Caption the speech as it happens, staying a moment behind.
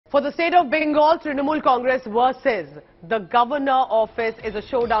For the state of Bengal, Trinamool Congress versus the governor office is a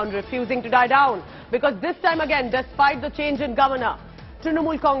showdown refusing to die down. Because this time again, despite the change in governor,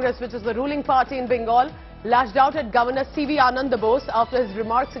 Trinamool Congress, which is the ruling party in Bengal, lashed out at Governor Ananda Bose after his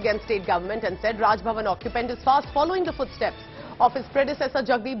remarks against state government and said Raj Bhavan occupant is fast following the footsteps of his predecessor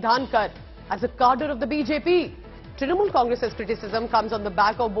Dhankhar as a cadre of the BJP. Trinamool Congress's criticism comes on the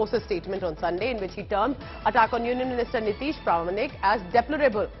back of Bose's statement on Sunday in which he termed attack on Union Minister Nitish Pramanik as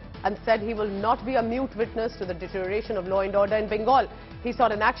deplorable and said he will not be a mute witness to the deterioration of law and order in Bengal. He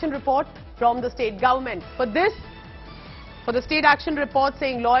sought an action report from the state government. For the state action report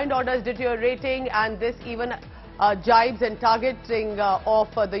saying law and order is deteriorating, and this even jibes and targeting of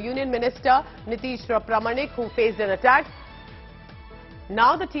the Union Minister Nitish Pramanik, who faced an attack.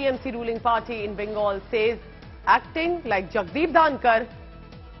 Now the TMC ruling party in Bengal says acting like Dhankhar,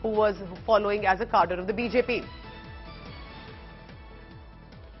 who was following as a cadre of the BJP.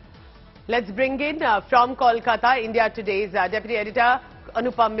 Let's bring in from Kolkata, India Today's Deputy Editor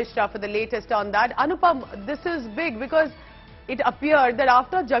Anupam Mishra for the latest on that. Anupam, this is big because it appeared that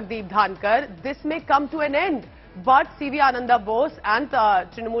after Dhankhar, this may come to an end. But CV Ananda Bose and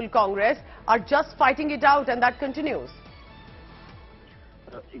Trinamool Congress are just fighting it out, and that continues.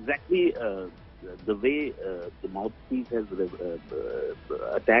 Exactly the way the mouthpiece has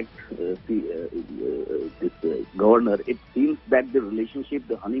attacked this governor, it seems that the relationship,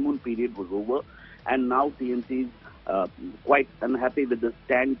 the honeymoon period was over, and now TMC is quite unhappy with the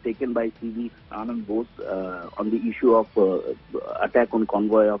stand taken by CV Ananda Bose on the issue of attack on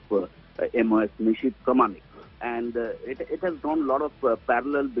convoy of MOS Nitish Pramanik. And it has drawn a lot of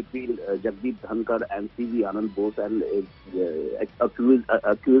parallel between Dhankhar and CV Ananda Bose, and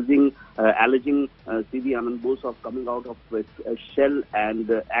alleging CV Ananda Bose of coming out of a shell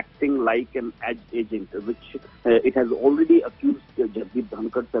and acting like an agent, which it has already accused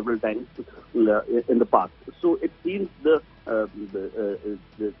Dhankhar several times in the past. So it seems the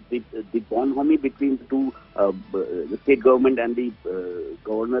bonhomie between the two, the state government and the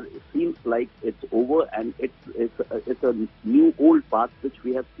governor, seems like it's over, and it's a new old path which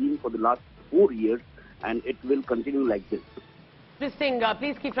we have seen for the last 4 years, and it will continue like this. Interesting.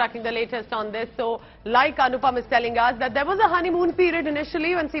 Please keep tracking the latest on this. So, like Anupam is telling us, that there was a honeymoon period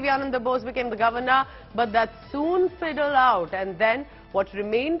initially when CV Ananda Bose became the governor, but that soon fizzled out, and then what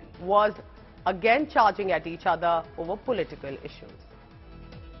remained was again charging at each other over political issues.